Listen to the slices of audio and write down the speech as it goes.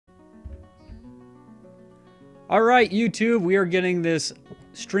All right, YouTube, we are getting this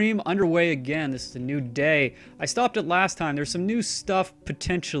stream underway again. This is a new day. I stopped it last time. There's some new stuff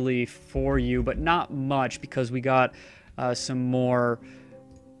potentially for you, but not much because we got some more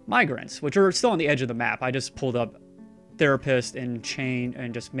migrants, which are still on the edge of the map. I just pulled up therapist and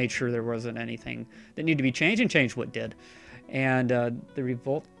just made sure there wasn't anything that needed to be changed and changed what did. And the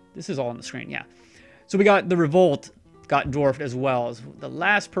revolt, this is all on the screen, yeah. So we got the revolt got dwarfed as well as the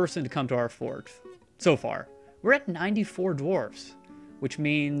last person to come to our fort so far. We're at 94 dwarfs, which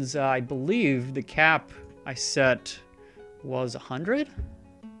means I believe the cap I set was 100. So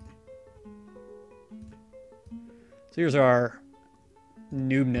here's our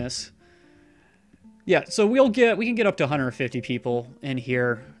noobness. Yeah, so we can get up to 150 people in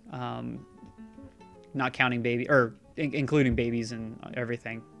here, not counting baby or including babies and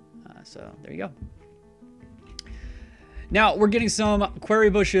everything. So there you go. Now, we're getting some quarry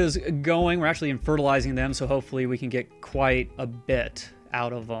bushes going. We're actually fertilizing them, so hopefully we can get quite a bit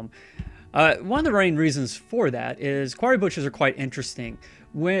out of them. One of the main reasons for that is quarry bushes are quite interesting.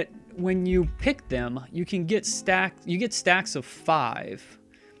 When you pick them, you get stacks of 5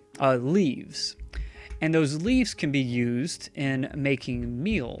 leaves. And those leaves can be used in making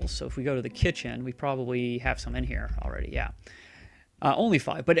meals. So if we go to the kitchen, we probably have some in here already, yeah. Only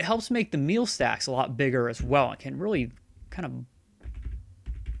 5, but it helps make the meal stacks a lot bigger as well. It can really kind of,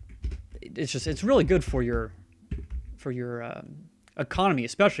 it's really good for your economy,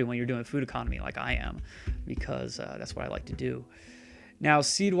 especially when you're doing food economy like I am, because that's what I like to do. Now,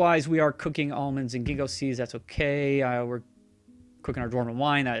 seed-wise, we are cooking almonds and ginkgo seeds. That's okay. We're cooking our dormant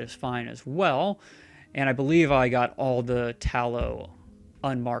wine. That is fine as well. And I believe I got all the tallow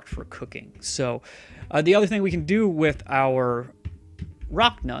unmarked for cooking. So the other thing we can do with our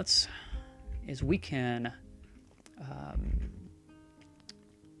rock nuts is we can,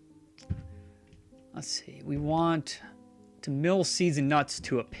 let's see, we want to mill seeds and nuts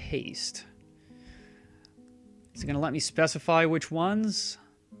to a paste. Is it going to let me specify which ones?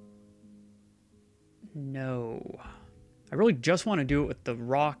 No. I really just want to do it with the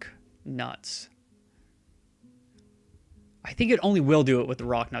rock nuts. I think it only will do it with the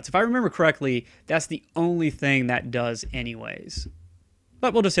rock nuts. If I remember correctly, that's the only thing that does anyways.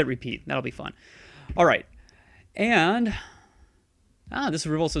 But we'll just hit repeat. That'll be fun. All right. And this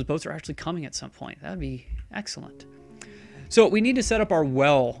revolt says boats are actually coming at some point. That'd be excellent. So we need to set up our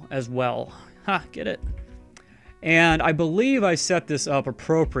well as well. Ha, get it? And I believe I set this up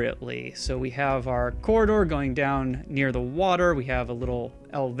appropriately. So we have our corridor going down near the water. We have a little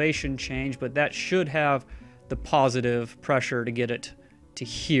elevation change, but that should have the positive pressure to get it to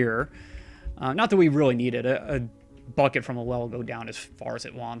here. Not that we really need it. A bucket from a well will go down as far as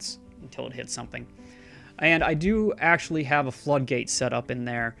it wants until it hits something. And I do actually have a floodgate set up in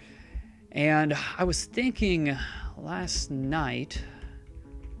there. And I was thinking last night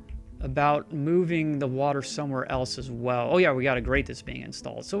about moving the water somewhere else as well. Oh yeah, we got a grate that's being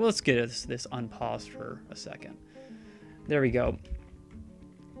installed. So let's get this unpaused for a second. There we go.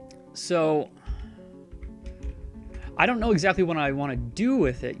 So I don't know exactly what I want to do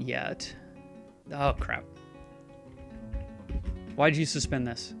with it yet. Oh crap. Why did you suspend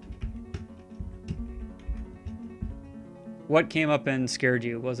this? What came up and scared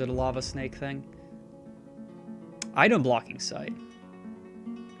you? Was it a lava snake thing? Item blocking site.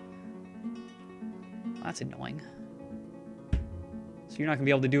 That's annoying. So you're not going to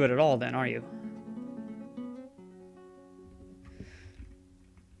be able to do it at all then, are you?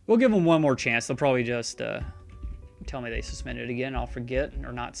 We'll give them one more chance. They'll probably just tell me they suspended it again. I'll forget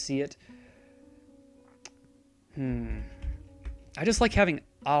or not see it. I just like having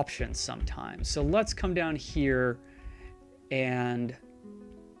options sometimes. So let's come down here and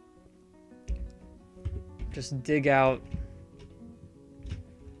just dig out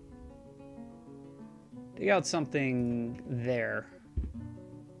something there.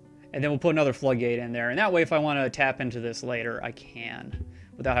 And then we'll put another floodgate in there. And that way, if I want to tap into this later, I can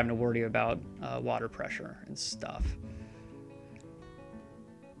without having to worry about water pressure and stuff.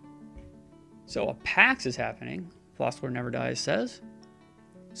 So a PAX is happening. Philosopher Never Dies says.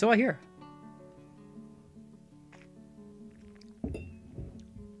 So I hear.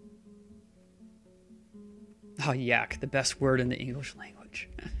 Oh, yak, the best word in the English language.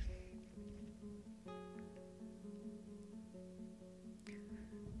 I'm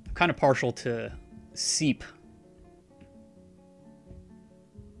kind of partial to seep.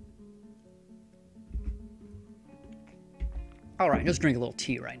 All right, just drink a little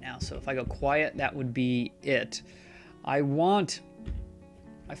tea right now. So if I go quiet, that would be it. I want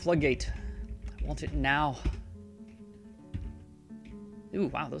my floodgate. I want it now. Ooh,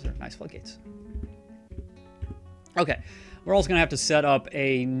 wow, those are nice floodgates. Okay, we're also going to have to set up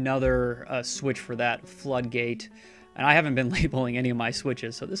another switch for that floodgate. And I haven't been labeling any of my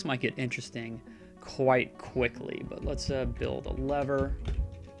switches, so this might get interesting quite quickly. But let's build a lever.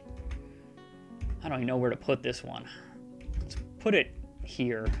 I don't even know where to put this one. Let's put it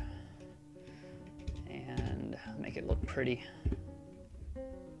here. And make it look pretty.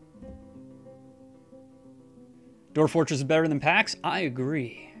 Dwarf Fortress is better than PAX? I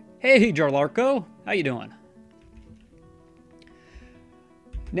agree. Hey, Jarlarko. How you doing?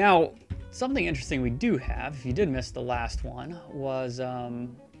 Now, something interesting we do have, if you did miss the last one, was, now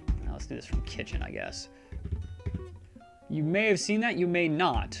let's do this from kitchen, I guess. You may have seen that, you may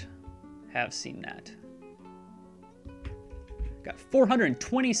not have seen that. Got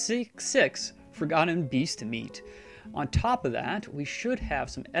 426 Forgotten Beast meat. On top of that, we should have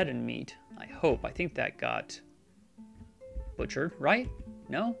some Eden meat, I hope. I think that got butchered, right?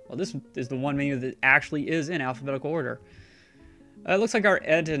 No? Well, this is the one menu that actually is in alphabetical order. It looks like our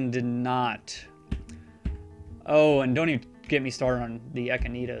Eden did not. Oh, and don't even get me started on the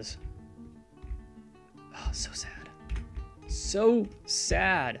Echinitas. Oh, so sad. So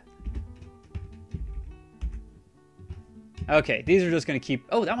sad. Okay, these are just going to keep...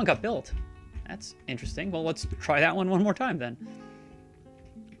 Oh, that one got built. That's interesting. Well, let's try that one more time then.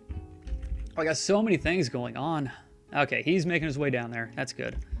 Oh, I got so many things going on. Okay, he's making his way down there. That's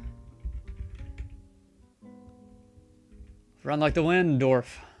good. Run like the wind, Dwarf.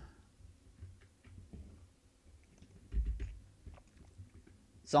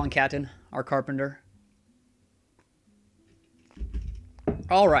 Zonkatten, our carpenter.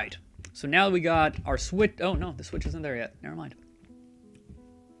 All right. So now that we got our switch... Oh, no, the switch isn't there yet. Never mind.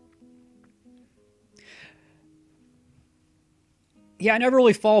 Yeah, I never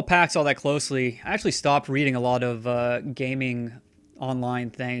really follow PAX all that closely. I actually stopped reading a lot of gaming online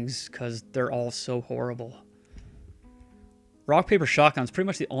things because they're all so horrible. Rock, Paper, Shotgun is pretty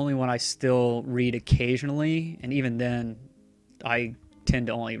much the only one I still read occasionally, and even then, I tend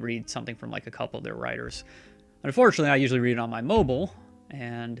to only read something from like a couple of their writers. Unfortunately, I usually read it on my mobile,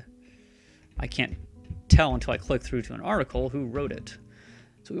 and I can't tell until I click through to an article who wrote it.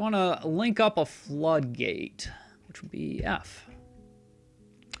 So we want to link up a floodgate, which would be F.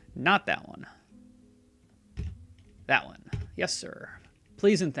 Not that one. That one. Yes, sir.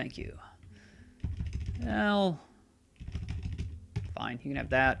 Please and thank you. Well, fine. You can have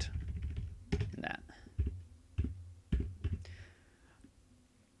that and that.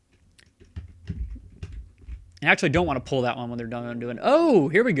 And actually, I don't want to pull that one when they're done doing. Oh,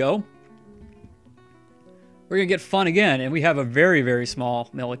 here we go. We're going to get fun again, and we have a very, very small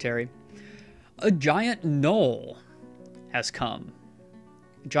military. A giant gnoll has come.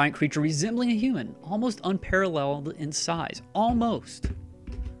 A giant creature resembling a human, almost unparalleled in size. Almost.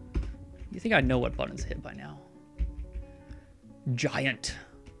 You think I'd know what buttons hit by now? Giant.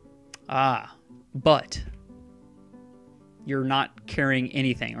 Ah, but you're not carrying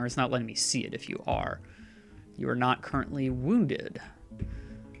anything, or it's not letting me see it if you are. You are not currently wounded.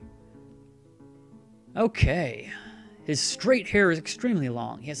 Okay. His straight hair is extremely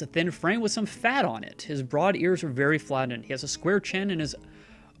long. He has a thin frame with some fat on it. His broad ears are very flattened. He has a square chin, and his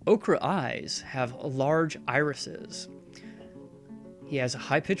ochre eyes have large irises. He has a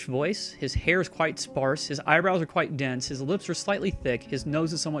high-pitched voice. His hair is quite sparse. His eyebrows are quite dense. His lips are slightly thick. His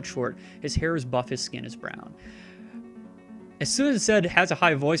nose is somewhat short. His hair is buff. His skin is brown. As soon as it said has a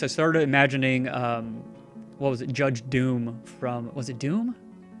high voice, I started imagining, what was it, Judge Doom from, was it Doom?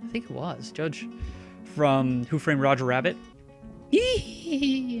 I think it was. Judge from Who Framed Roger Rabbit?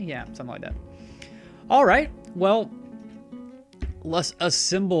 Yeah, something like that. All right, well, let's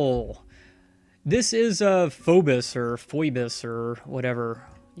assemble. This is a Phobos or Phoebus or whatever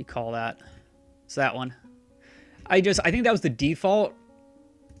you call that. It's that one. I think that was the default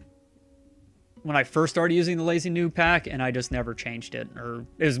when I first started using the Lazy Noob pack, and I just never changed it, or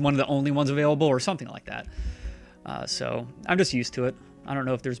it was one of the only ones available or something like that. So I'm just used to it. I don't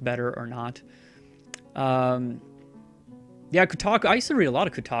know if there's better or not. Yeah, Kotaku. I used to read a lot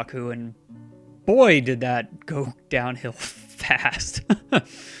of Kotaku, and boy, did that go downhill fast.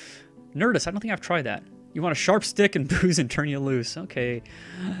 Nerdist, I don't think I've tried that. You want a sharp stick and booze and turn you loose. Okay,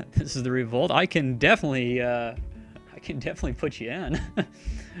 this is the revolt. I can definitely put you in.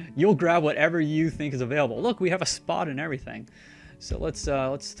 You'll grab whatever you think is available. Look, we have a spot and everything. So let's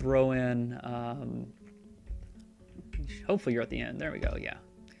throw in. Hopefully you're at the end. There we go. Yeah.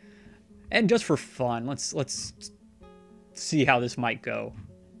 And just for fun, let's see how this might go.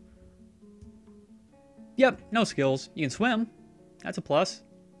 Yep, no skills. You can swim. That's a plus.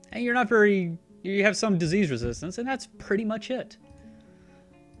 And you're not very... You have some disease resistance, and that's pretty much it.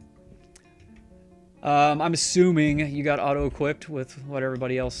 I'm assuming you got auto-equipped with what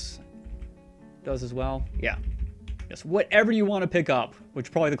everybody else does as well. Yeah. Yes, whatever you want to pick up, which is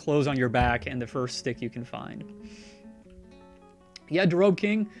probably the clothes on your back and the first stick you can find. Yeah, Dwarf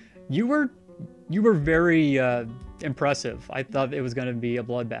King, you were very impressive. I thought it was going to be a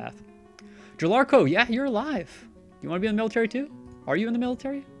bloodbath. Jalarko, yeah, you're alive. You want to be in the military too? Are you in the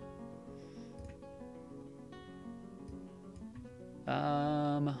military?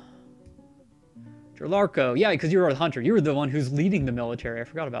 Jalarko, yeah, because you were a hunter. You were the one who's leading the military. I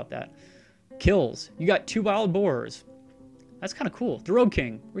forgot about that. Kills. You got 2 wild boars. That's kind of cool. The Road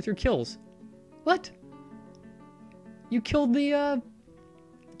King with your kills. What? You killed the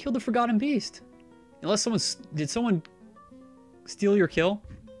Forgotten Beast. Unless did someone steal your kill?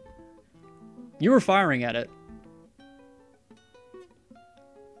 You were firing at it.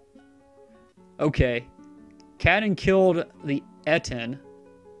 Okay. Cadden killed the Etten.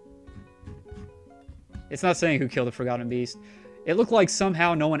 It's not saying who killed the Forgotten Beast. It looked like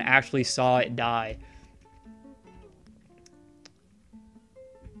somehow no one actually saw it die.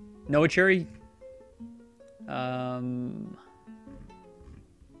 Noah Cherry? You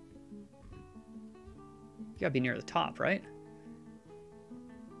gotta be near the top, right?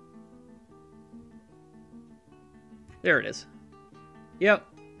 There it is. Yep.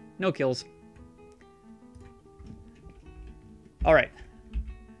 No kills. Alright.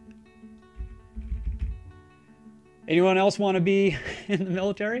 Anyone else want to be in the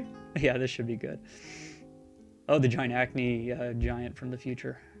military? Yeah, this should be good. Oh, the giant acne giant from the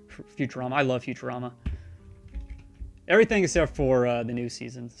future. Futurama. I love Futurama. Everything except for the new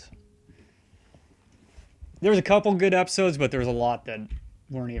seasons. There was a couple good episodes, but there was a lot that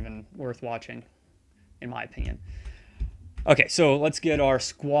weren't even worth watching, in my opinion. Okay, so let's get our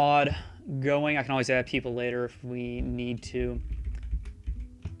squad going. I can always add people later if we need to.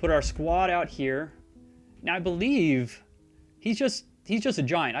 Put our squad out here. Now, I believe he's just a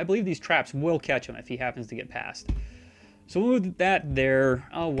giant. I believe these traps will catch him if he happens to get past. So we'll move that there.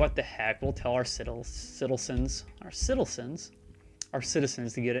 Oh, what the heck. We'll tell our citizens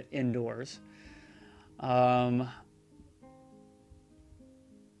to get it indoors.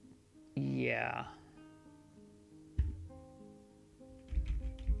 Yeah.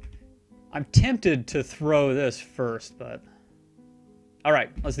 I'm tempted to throw this first, but... Alright,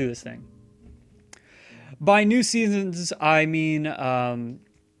 let's do this thing. By new seasons, I mean... and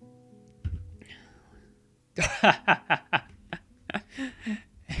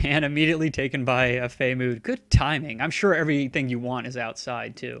immediately taken by a Fey mood. Good timing. I'm sure everything you want is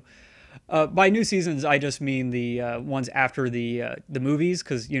outside, too. By new seasons, I just mean the ones after the movies,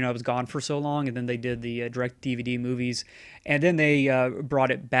 because, you know, it was gone for so long, and then they did the direct DVD movies, and then they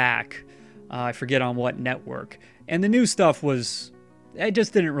brought it back. I forget on what network. And the new stuff was... It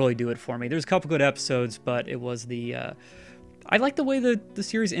just didn't really do it for me. There's a couple good episodes, but it was the... I like the way the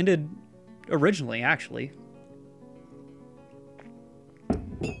series ended originally, actually.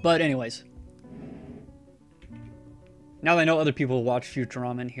 But anyways. Now that I know other people watch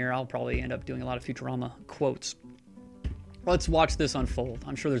Futurama in here, I'll probably end up doing a lot of Futurama quotes. Let's watch this unfold.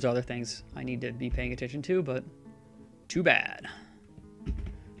 I'm sure there's other things I need to be paying attention to, but too bad.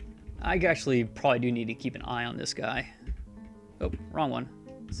 I actually probably do need to keep an eye on this guy. Oh, wrong one.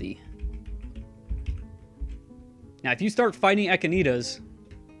 Z. Now, if you start fighting Echinitas,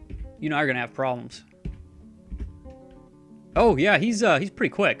 you know you're gonna have problems. Oh yeah, he's pretty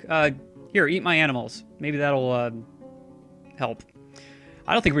quick. Here, eat my animals. Maybe that'll help.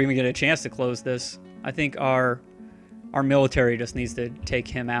 I don't think we're even gonna get a chance to close this. I think our military just needs to take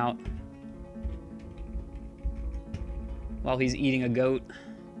him out while he's eating a goat.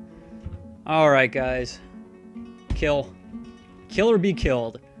 All right, guys. Kill. Kill or be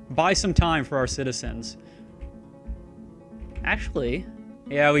killed. Buy some time for our citizens. Actually,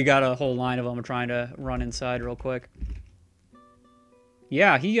 yeah, we got a whole line of them trying to run inside real quick.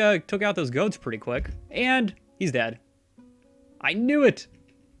 Yeah, he took out those goats pretty quick. And he's dead. I knew it!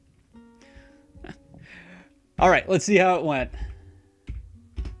 Alright, let's see how it went.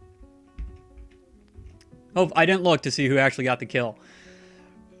 Oh, I didn't look to see who actually got the kill.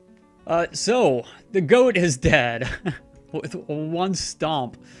 So, the goat is dead. With one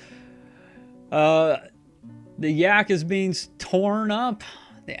stomp. The yak is being torn up.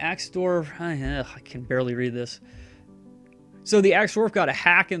 The axe dwarf... I can barely read this. So the axe dwarf got a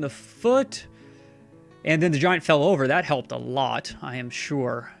hack in the foot. And then the giant fell over. That helped a lot, I am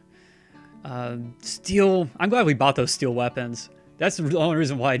sure. Steel... I'm glad we bought those steel weapons. That's the only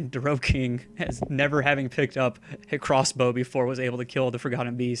reason why Dwarf King, has never having picked up a crossbow before, was able to kill the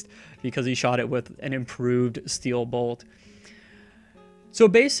Forgotten Beast, because he shot it with an improved steel bolt. So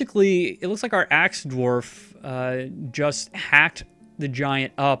basically, it looks like our axe dwarf just hacked the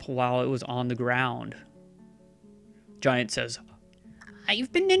giant up while it was on the ground. Giant says,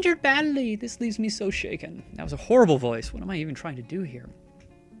 "I've been injured badly. This leaves me so shaken." That was a horrible voice. What am I even trying to do here?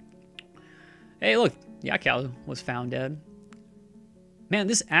 Hey, look, Yakao was found dead. Man,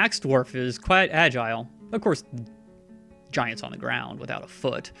 this axe dwarf is quite agile. Of course, giant's on the ground without a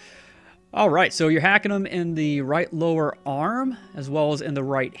foot. All right, so you're hacking him in the right lower arm as well as in the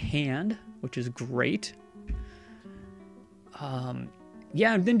right hand, which is great.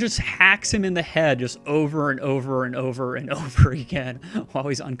 Yeah, and then just hacks him in the head just over and over and over and over again while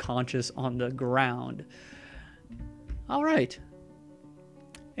he's unconscious on the ground. All right.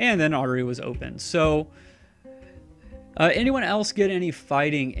 And then artery was open. So, anyone else get any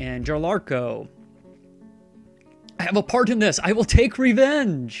fighting in? Jarlarko. I have a part in this. I will take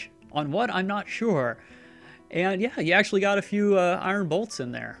revenge. On what? I'm not sure. And yeah, you actually got a few iron bolts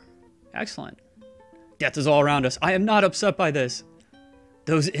in there. Excellent. Death is all around us. I am not upset by this.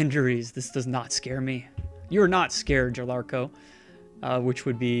 Those injuries, this does not scare me. You're not scared, Jarlarko. Which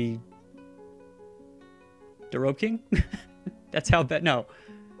would be... the Rope King? That's how bad... No.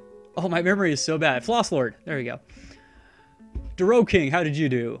 Oh, my memory is so bad. Floss Lord. There you go. Duro King, how did you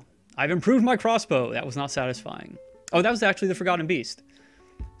do? I've improved my crossbow. That was not satisfying. Oh, that was actually the Forgotten Beast.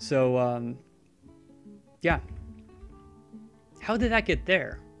 So, yeah. How did that get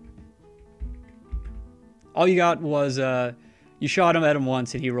there? All you got was, you shot him at him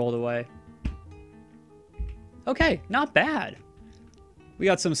once and he rolled away. Okay, not bad. We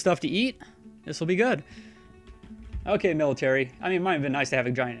got some stuff to eat. This will be good. Okay, military. I mean, it might have been nice to have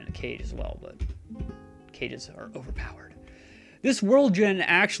a giant in a cage as well, but cages are overpowered. This world gen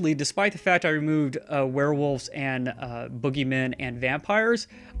actually, despite the fact I removed werewolves and boogeymen and vampires,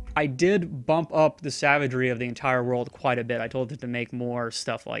 I did bump up the savagery of the entire world quite a bit. I told it to make more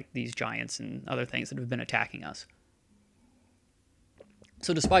stuff like these giants and other things that have been attacking us.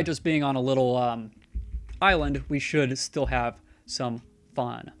 So despite just being on a little island, we should still have some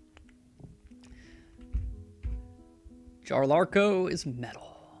fun. Jarlarko is metal.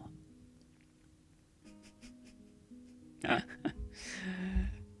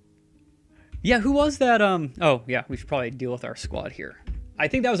 Yeah, who was that? Oh, yeah, we should probably deal with our squad here. I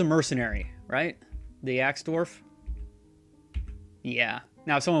think that was a mercenary, right? The Axe Dwarf? Yeah.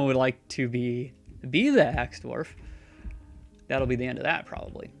 Now, if someone would like to be the Axe Dwarf, that'll be the end of that,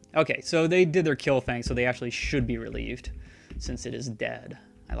 probably. Okay, so they did their kill thing, so they actually should be relieved, since it is dead.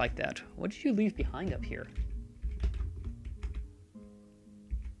 I like that. What did you leave behind up here?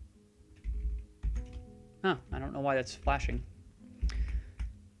 Huh, I don't know why that's flashing.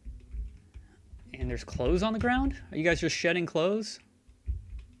 And there's clothes on the ground? Are you guys just shedding clothes?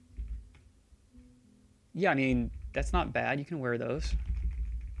 Yeah, I mean, that's not bad. You can wear those.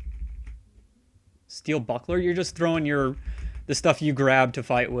 Steel buckler? You're just throwing the stuff you grabbed to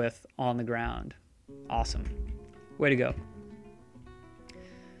fight with on the ground. Awesome. Way to go.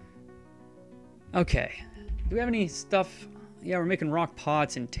 Okay. Do we have any stuff? Yeah, we're making rock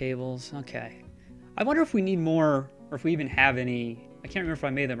pots and tables. Okay. I wonder if we need more, or if we even have any. I can't remember if I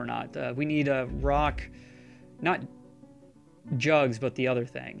made them or not. We need a rock, not jugs, but the other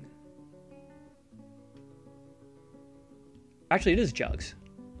thing. Actually, it is jugs.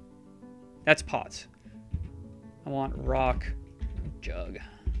 That's pots. I want rock jug.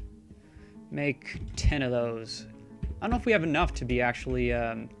 Make 10 of those. I don't know if we have enough to be actually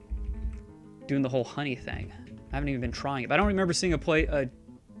doing the whole honey thing. I haven't even been trying it. But I don't remember seeing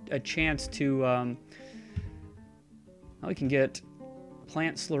a chance to... well, we can get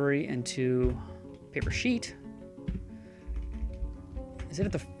plant slurry into paper sheet. Is it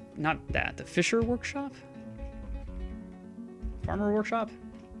at the... not that. The Fisher Workshop? Farmer Workshop?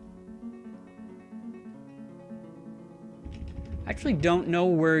 I actually don't know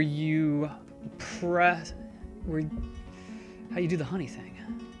where you press... how you do the honey thing.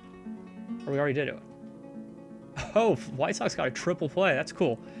 Or we already did it. Oh, White Sox got a triple play. That's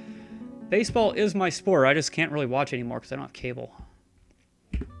cool. Baseball is my sport. I just can't really watch anymore because I don't have cable.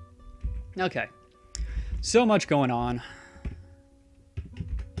 Okay. So much going on.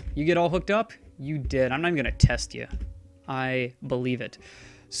 You get all hooked up? You did. I'm not even going to test you. I believe it.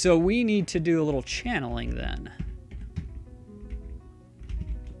 So we need to do a little channeling then.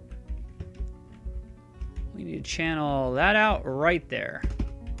 We need to channel that out right there.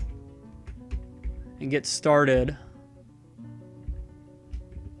 And get started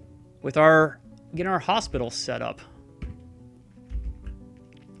with getting our hospital set up.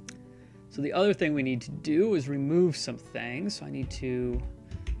 So the other thing we need to do is remove some things. So I need to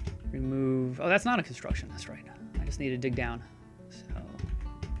remove... oh, that's not a construction. That's right. I just need to dig down. So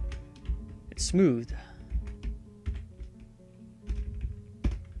smooth.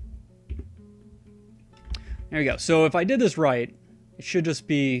 There you go. So if I did this right, it should just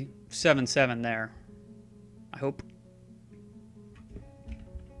be 7-7 there. I hope.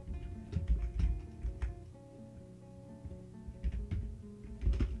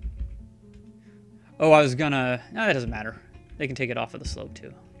 Oh, I was gonna... No, that doesn't matter. They can take it off of the slope,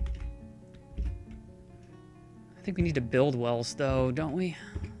 too. I think we need to build wells, though, don't we?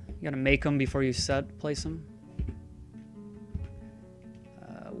 You gotta make them before you place them.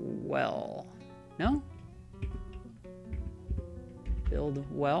 Well. No? Build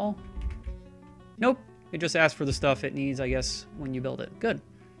well? Nope. It just asks for the stuff it needs, I guess, when you build it. Good.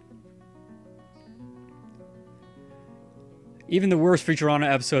 Even the worst Futurama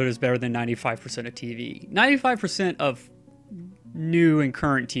episode is better than 95% of TV. 95% of new and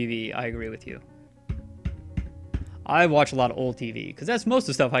current TV, I agree with you. I watch a lot of old TV, because that's most of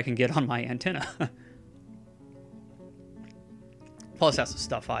the stuff I can get on my antenna. Plus, that's the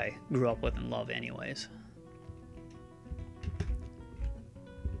stuff I grew up with and love anyways.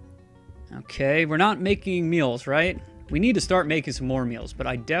 Okay, we're not making meals, right? We need to start making some more meals, but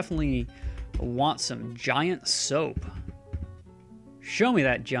I definitely want some giant soap. Show me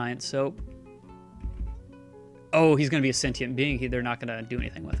that giant soap. Oh, he's going to be a sentient being. They're not going to do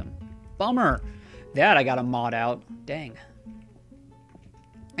anything with him. Bummer. That I got to mod out. Dang.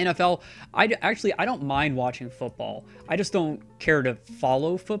 NFL, I don't mind watching football. I just don't care to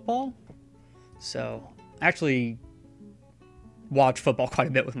follow football. So, actually watch football quite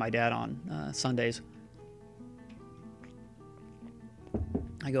a bit with my dad on Sundays.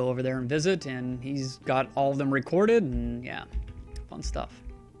 I go over there and visit, and he's got all of them recorded, and yeah, fun stuff.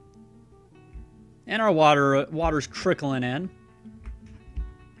 And our water's trickling in.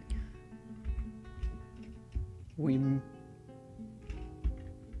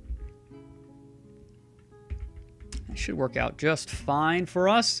 It should work out just fine for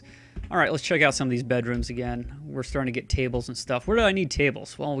us. All right, let's check out some of these bedrooms again. We're starting to get tables and stuff. Where do I need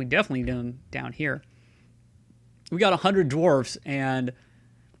tables? Well, we definitely need them down here. We got 100 dwarves and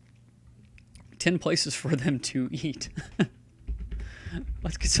 10 places for them to eat.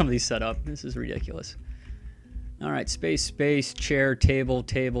 Let's get some of these set up. This is ridiculous. All right, space, space, chair, table,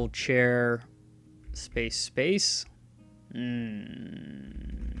 table, chair, space, space.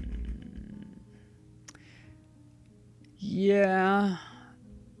 Yeah.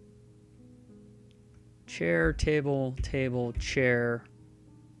 Chair, table, table, chair,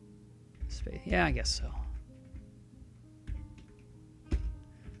 space. Yeah, I guess so.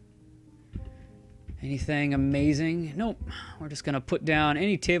 Anything amazing? Nope. We're just going to put down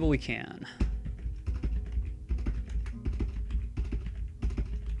any table we can.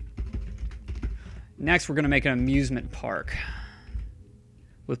 Next, we're going to make an amusement park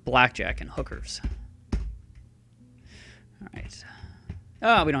with blackjack and hookers. All right.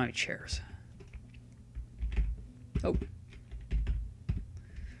 Oh, we don't have any chairs. Oh.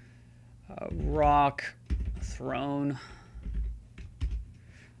 Rock, throne.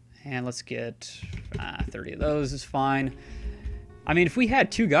 And let's get 30 of those is fine. I mean, if we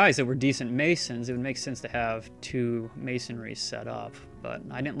had two guys that were decent masons, it would make sense to have two masonries set up. But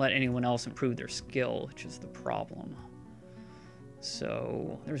I didn't let anyone else improve their skill, which is the problem.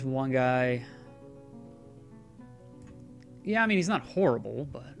 So there's one guy. Yeah, I mean, he's not horrible,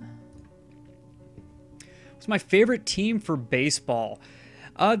 but... What's my favorite team for baseball?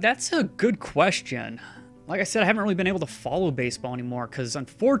 That's a good question. Like I said, I haven't really been able to follow baseball anymore because,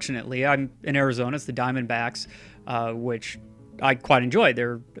 unfortunately, I'm in Arizona. It's the Diamondbacks, which I quite enjoy.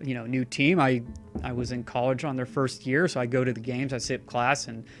 They're, new team. I was in college on their first year, so I go to the games. I skip class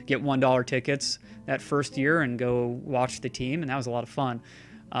and get $1 tickets that first year and go watch the team, and that was a lot of fun.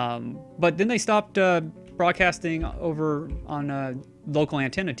 But then they stopped broadcasting over on local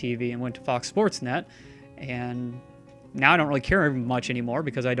antenna TV and went to Fox Sports Net, and now I don't really care much anymore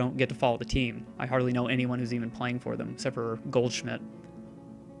because I don't get to follow the team. I hardly know anyone who's even playing for them, except for Goldschmidt.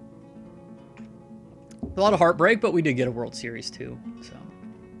 A lot of heartbreak, but we did get a World Series too. So,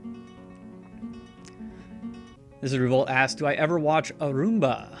 this is Revolt asks, do I ever watch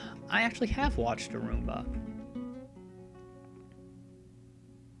Arumba? I actually have watched Arumba.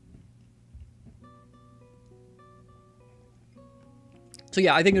 So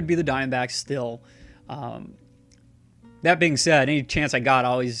yeah, I think it would be the Diamondbacks still. That being said, any chance I got,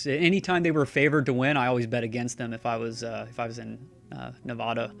 anytime they were favored to win, I always bet against them if I was in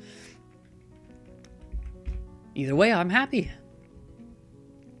Nevada. Either way, I'm happy.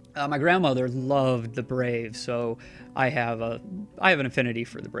 My grandmother loved the Braves, so I have an affinity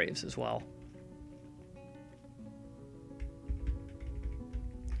for the Braves as well.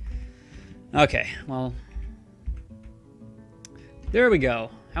 Okay, well, there we go.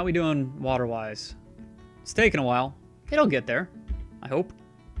 How we doing water-wise? It's taking a while. It'll get there, I hope.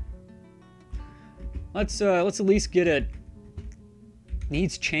 Let's at least get it.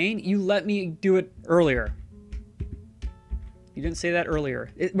 Needs chain? You let me do it earlier. You didn't say that earlier.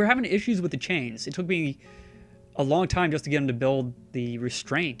 We're having issues with the chains. It took me a long time just to get them to build the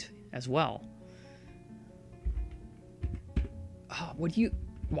restraint as well. Oh,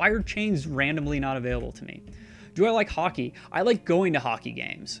 why are chains randomly not available to me? Do I like hockey? I like going to hockey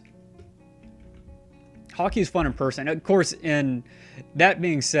games. Hockey is fun in person. Of course, and that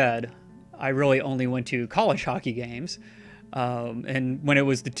being said, I really only went to college hockey games. And when it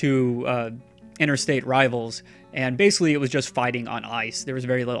was the two interstate rivals, and basically it was just fighting on ice. There was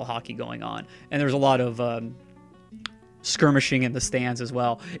very little hockey going on. And there was a lot of skirmishing in the stands as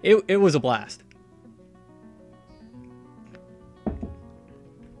well. It was a blast.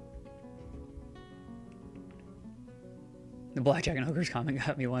 The Blackjack and Hookers comment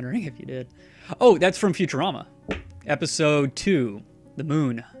got me wondering if you did. Oh, that's from Futurama. Episode 2, The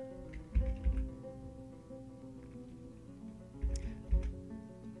Moon.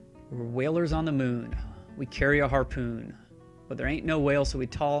 We're whalers on the moon. We carry a harpoon. But there ain't no whale, so we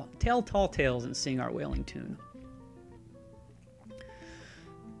tell tall tales and sing our whaling tune.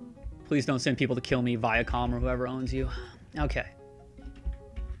 Please don't send people to kill me, Viacom or whoever owns you. Okay.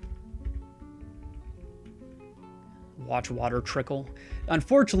 Watch water trickle.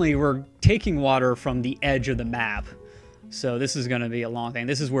 Unfortunately, we're taking water from the edge of the map. So this is going to be a long thing.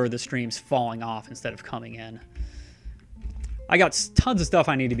 This is where the stream's falling off instead of coming in. I got tons of stuff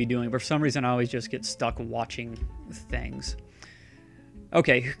I need to be doing, but for some reason I always just get stuck watching things.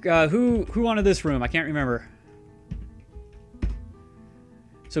 Okay, who wanted this room? I can't remember.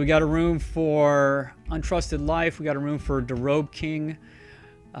 So we got a room for Untrusted Life. We got a room for Derobe King.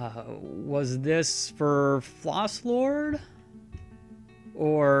 Was this for Floss Lord?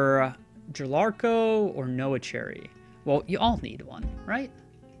 Or Jalarko? Or Noah Cherry? Well, you all need one, right?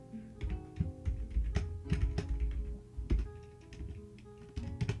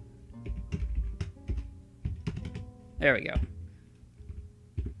 There we go.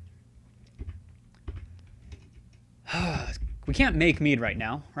 We can't make mead right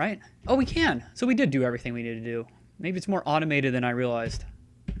now, right? Oh, we can. So we did do everything we needed to do. Maybe it's more automated than I realized.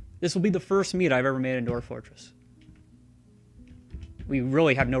 This will be the first mead I've ever made in Dwarf Fortress. We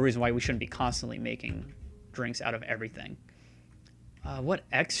really have no reason why we shouldn't be constantly making drinks out of everything. What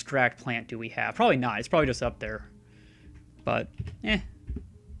extract plant do we have? Probably not. It's probably just up there. But,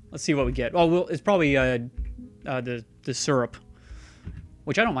 let's see what we get. Oh, it's probably the syrup,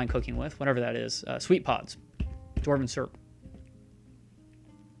 which I don't mind cooking with, whatever that is. Sweet pods. Dwarven syrup.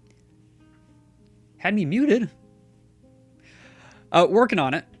 Had me muted. Working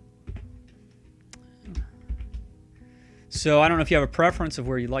on it. So I don't know if you have a preference of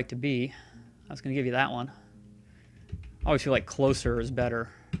where you'd like to be. I was going to give you that one. I always feel like closer is better.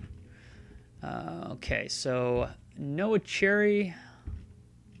 Okay, so Noah Cherry,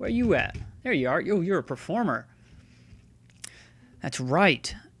 where are you at? There you are. You're a performer. That's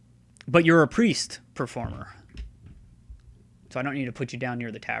right. But you're a priest performer. So I don't need to put you down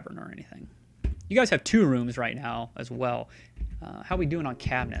near the tavern or anything. You guys have 2 rooms right now as well. How are we doing on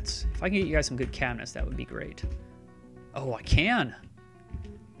cabinets? If I can get you guys some good cabinets, that would be great. Oh, I can.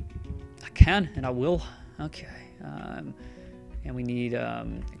 I can, and I will. Okay. And we need a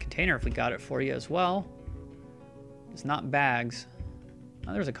container if we got it for you as well. It's not bags.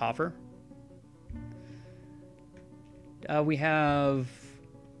 Oh, there's a coffer. We have...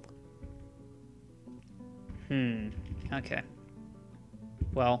 Okay.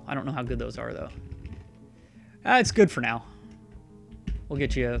 Well, I don't know how good those are, though. It's good for now. We'll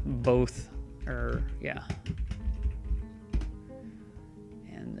get you both. Or, yeah.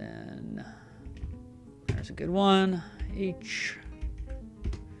 And then... There's a good one. H.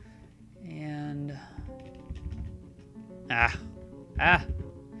 And...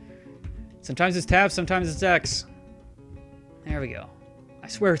 Sometimes it's tab, sometimes it's X. There we go. I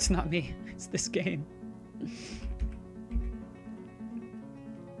swear it's not me. It's this game.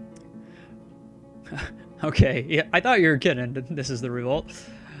 Okay, yeah, I thought you were kidding. This is the revolt.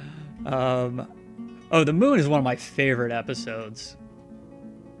 Oh, the moon is one of my favorite episodes.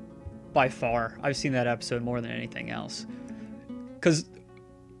 By far. I've seen that episode more than anything else. Because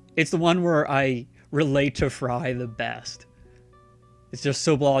it's the one where I relate to Fry the best. It's just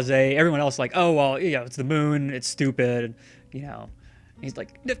so blasé. Everyone else is like, oh, well, yeah, it's the moon. It's stupid. You know. And he's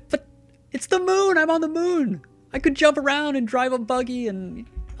like, but it's the moon. I'm on the moon. I could jump around and drive a buggy and...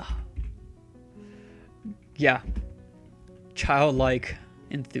 Yeah. Childlike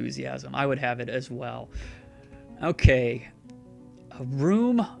enthusiasm. I would have it as well. Okay. A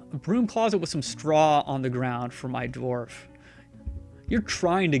broom closet with some straw on the ground for my dwarf. You're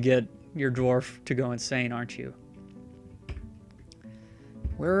trying to get your dwarf to go insane, aren't you?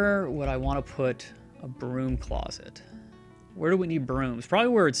 Where would I want to put a broom closet? Where do we need brooms? Probably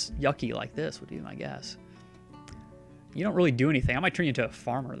where it's yucky like this would be my guess. You don't really do anything. I might turn you into a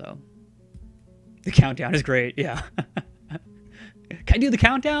farmer, though. The countdown is great, yeah. Can I do the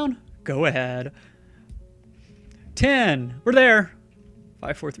countdown? Go ahead. 10. We're there.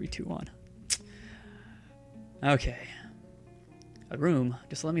 5, 4, 3, 2, 1. Okay. A room.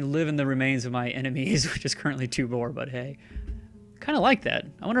 Just let me live in the remains of my enemies, which is currently 2 boar, but hey. Kind of like that.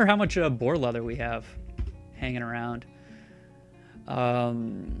 I wonder how much boar leather we have hanging around.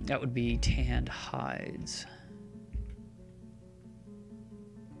 That would be tanned hides.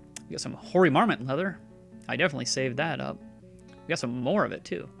 We got some hoary marmot leather. I definitely saved that up. We got some more of it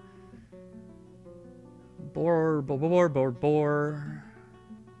too. Boar, boar, boar, boar, boar.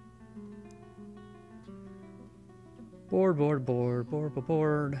 Board, board, board, board, board,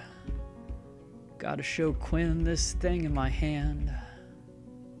 board. Gotta show Quinn this thing in my hand.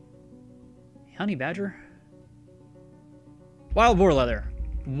 Honey badger. Wild boar leather.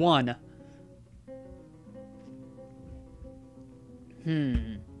 1.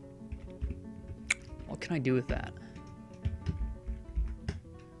 What can I do with that?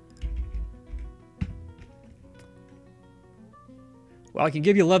 Well, I can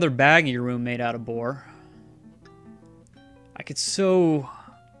give you a leather bag in your room made out of boar. I could sew...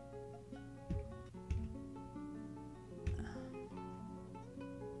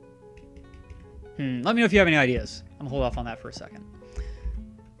 Let me know if you have any ideas. I'm gonna hold off on that for a second.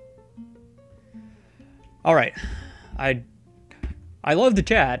 All right. I love the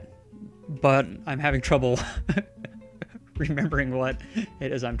chat, but I'm having trouble remembering what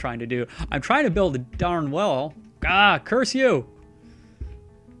it is I'm trying to do. I'm trying to build a darn well. Ah, curse you!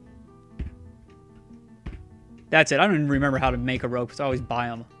 That's it. I don't even remember how to make a rope because I always buy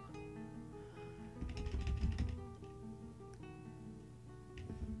them.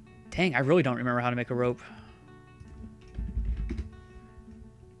 Dang, I really don't remember how to make a rope.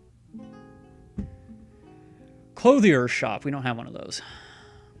 Clothier shop. We don't have one of those.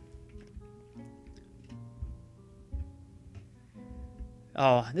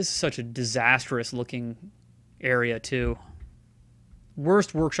 Oh, this is such a disastrous looking area too.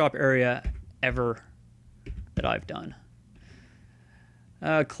 Worst workshop area ever that I've done.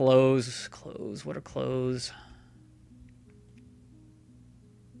 Clothes. What are clothes?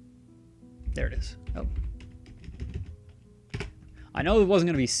 There it is. Oh. I know it wasn't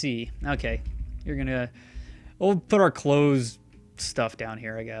going to be C. Okay. You're going to... We'll put our clothes stuff down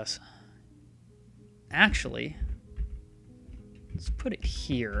here, I guess. Actually, let's put it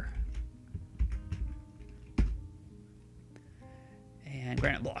here. And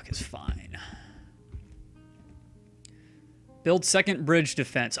granite block is fine. Build second bridge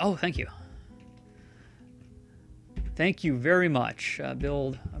defense. Oh, thank you. Thank you very much.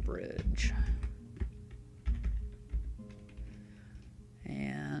 Build a bridge.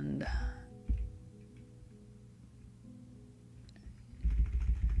 And...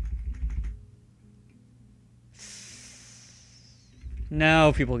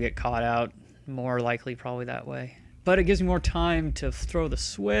 no, people get caught out. More likely probably that way. But it gives me more time to throw the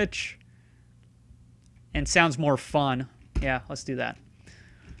switch. And sounds more fun. Yeah, let's do that.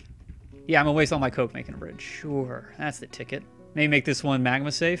 Yeah, I'm gonna waste all my coke making a bridge. Sure, that's the ticket. Maybe make this one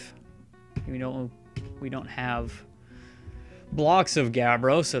magma safe. We don't have blocks of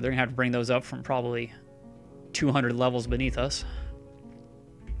gabbro, so they're gonna have to bring those up from probably 200 levels beneath us.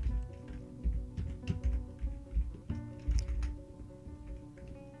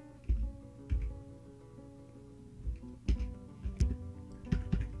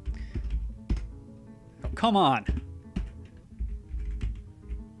 Oh, come on.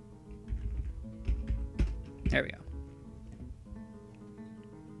 There we go.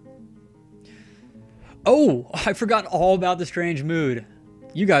 Oh, I forgot all about the strange mood.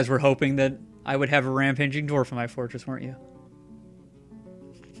 You guys were hoping that I would have a rampaging dwarf in my fortress, weren't you?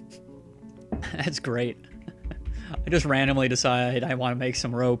 That's great. I just randomly decided I want to make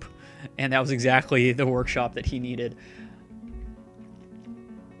some rope, and that was exactly the workshop that he needed.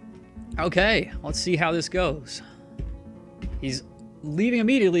 Okay, let's see how this goes. He's leaving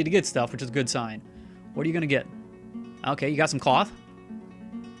immediately to get stuff, which is a good sign. What are you going to get? Okay, you got some cloth.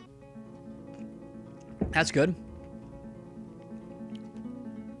 That's good.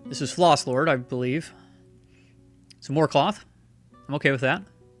 This is Floss Lord, I believe. Some more cloth. I'm okay with that.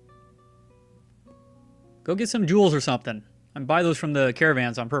 Go get some jewels or something. I buy those from the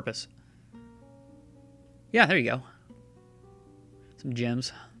caravans on purpose. Yeah, there you go. Some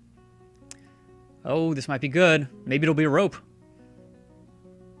gems. Oh, this might be good. Maybe it'll be a rope.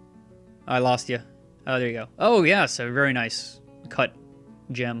 I lost you. Oh, there you go. Oh, yes, a very nice cut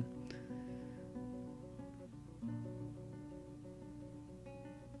gem.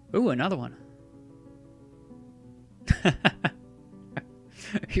 Ooh, another one.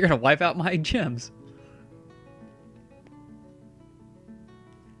 You're gonna wipe out my gems.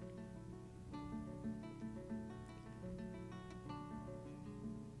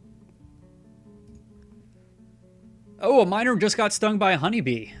 Oh, a miner just got stung by a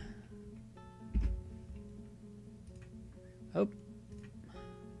honeybee. Oh.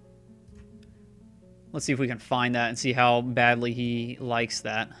 Let's see if we can find that and see how badly he likes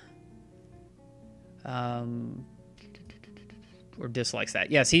that. Or dislikes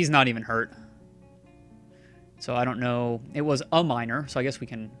that. Yes, he's not even hurt. So I don't know. It was a miner, so I guess we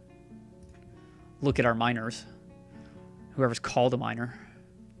can look at our miners. Whoever's called a miner.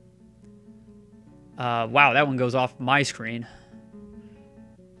 Wow, that one goes off my screen.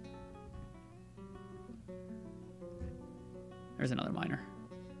 There's another miner.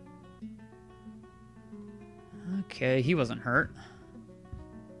 Okay, he wasn't hurt.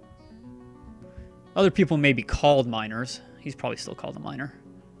 Other people may be called miners. He's probably still called a miner.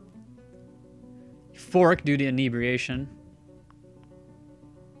 Euphoric due to inebriation.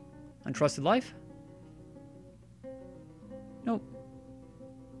 Untrusted life? Nope.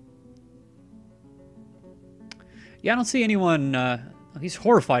 Yeah, I don't see anyone... he's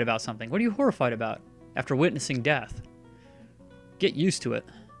horrified about something. What are you horrified about after witnessing death? Get used to it.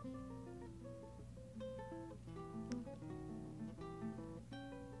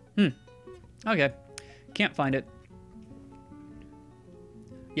 Okay. Can't find it.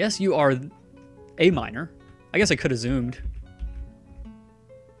 Yes, you are a miner. I guess I could have zoomed.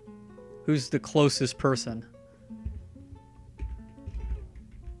 Who's the closest person?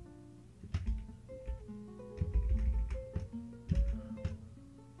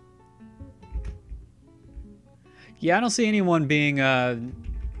 Yeah, I don't see anyone being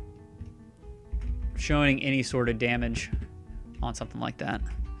showing any sort of damage on something like that.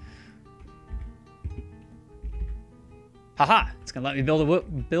 Haha! It's gonna let me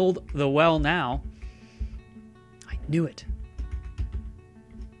build the well now. I knew it.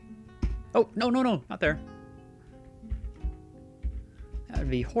 Oh, no, no, no, not there. That would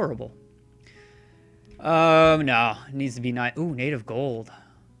be horrible. No, it needs to be ooh, native gold.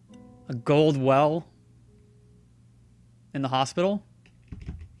 A gold well in the hospital?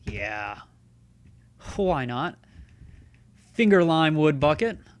 Yeah. Why not? Finger lime wood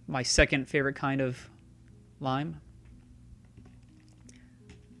bucket. My second favorite kind of lime.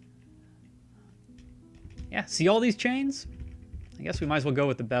 Yeah, see all these chains? I guess we might as well go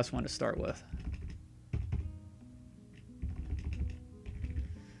with the best one to start with.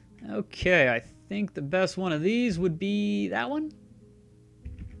 Okay, I think the best one of these would be that one.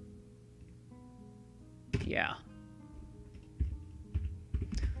 Yeah.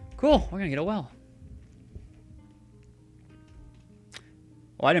 Cool, we're gonna get a well.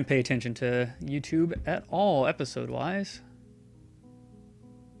 Well, I didn't pay attention to YouTube at all, episode-wise.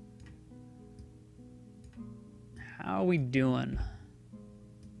 How are we doing?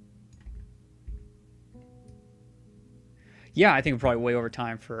 Yeah, I think we're probably way over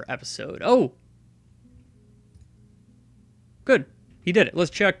time for episode. Oh! Good. He did it.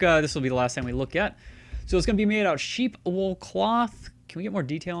 Let's check. This will be the last time we look at. So it's going to be made out of sheep wool cloth. Can we get more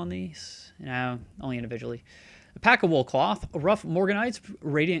detail on these? No, only individually. A pack of wool cloth, rough morganites,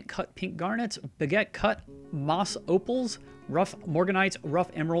 radiant cut pink garnets, baguette cut moss opals, rough morganites, rough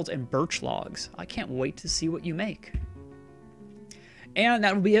emeralds, and birch logs. I can't wait to see what you make. And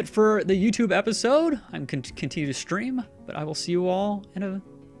that will be it for the YouTube episode. I'm going to continue to stream, but I will see you all in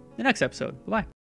the next episode. Bye-bye.